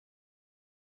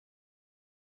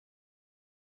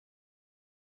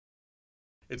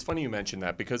It's funny you mentioned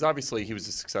that because obviously he was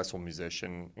a successful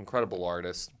musician, incredible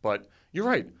artist, but you're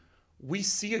right. We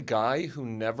see a guy who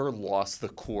never lost the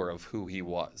core of who he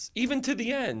was. Even to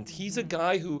the end, he's a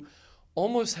guy who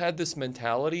almost had this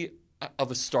mentality of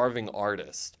a starving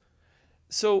artist.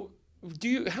 So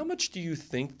how much do you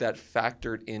think that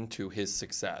factored into his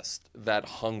success, that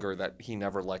hunger that he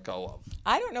never let go of?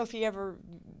 I don't know if he ever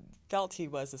felt he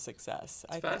was a success.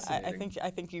 It's fascinating. I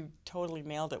think you totally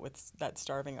nailed it with that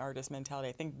starving artist mentality.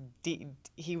 I think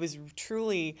he was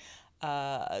truly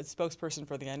a spokesperson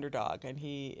for the underdog, and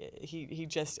he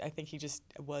just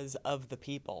was of the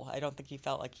people. I don't think he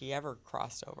felt like he ever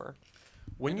crossed over.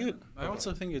 I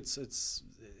also think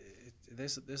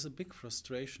there's a big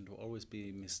frustration to always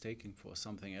be mistaken for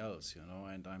something else, you know.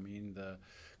 And I mean the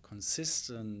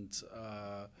consistent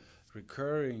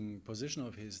recurring position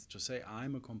of his to say,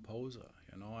 I'm a composer,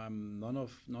 you know, I'm none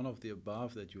of the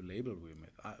above that you label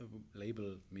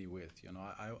me with, you know.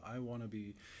 I want to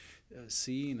be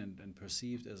seen and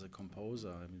perceived as a composer.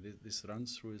 I mean, this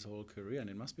runs through his whole career, and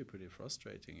it must be pretty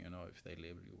frustrating, you know, if they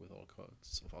label you with all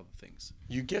sorts of other things.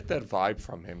 You get that vibe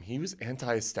from him. He was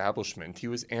anti-establishment. He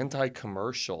was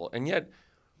anti-commercial, and yet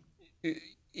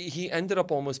he ended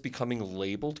up almost becoming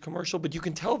labeled commercial, but you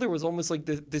can tell there was almost like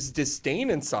this disdain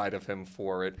inside of him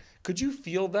for it. Could you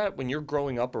feel that when you're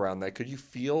growing up around that? Could you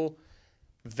feel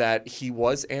that he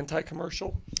was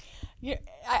anti-commercial? Yeah,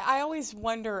 I always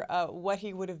wonder what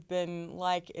he would have been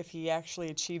like if he actually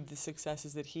achieved the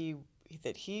successes that he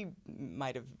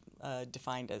might have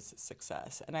defined as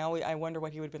success. And I wonder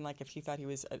what he would have been like if he thought he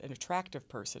was an attractive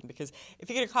person, because if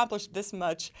he could accomplish this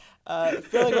much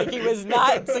feeling like he was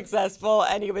not successful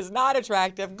and he was not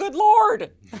attractive, good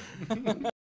Lord!